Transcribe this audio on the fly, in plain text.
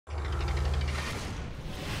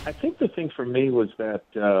I think the thing for me was that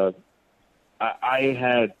I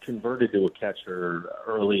had converted to a catcher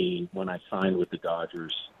early when I signed with the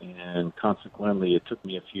Dodgers, and consequently it took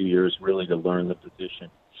me a few years really to learn the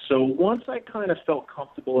position. So once I kind of felt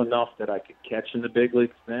comfortable enough that I could catch in the big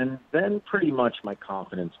leagues, then pretty much my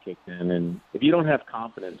confidence kicked in. And if you don't have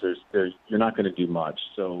confidence, you're not going to do much.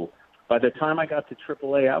 So by the time I got to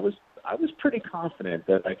AAA, I was pretty confident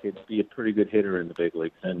that I could be a pretty good hitter in the big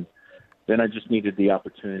leagues. And then I just needed the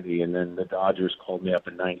opportunity. And then the Dodgers called me up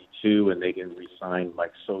in '92, and they didn't re-sign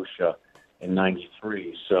Mike Scioscia in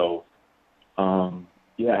 '93. So, I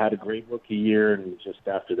had a great rookie year, and just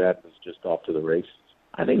after that, it was just off to the races.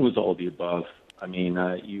 I think it was all the above. I mean,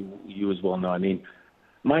 you as well know. I mean,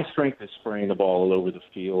 my strength is spraying the ball all over the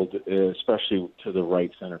field, especially to the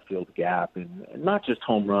right center field gap, and not just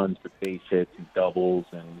home runs, but base hits and doubles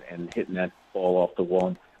and hitting that ball off the wall.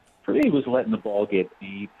 And for me, it was letting the ball get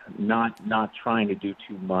deep, not trying to do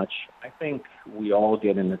too much. I think we all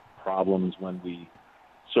get into problems when we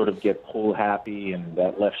sort of get pull happy, and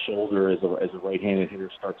that left shoulder as a right-handed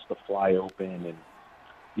hitter starts to fly open, and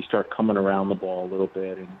you start coming around the ball a little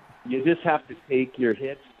bit, and you just have to take your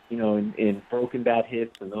hits, in broken bat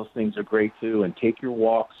hits, and those things are great too, and take your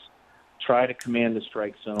walks, try to command the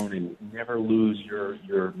strike zone, and never lose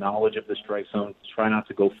your knowledge of the strike zone. Try not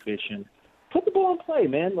to go fishing. Put the ball in play,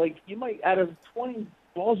 man. Like, you might, out of 20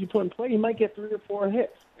 balls you put in play, you might get 3 or 4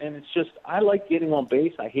 hits, and it's just, I like getting on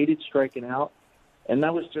base. I hated striking out, and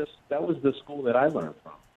that was the school that I learned from.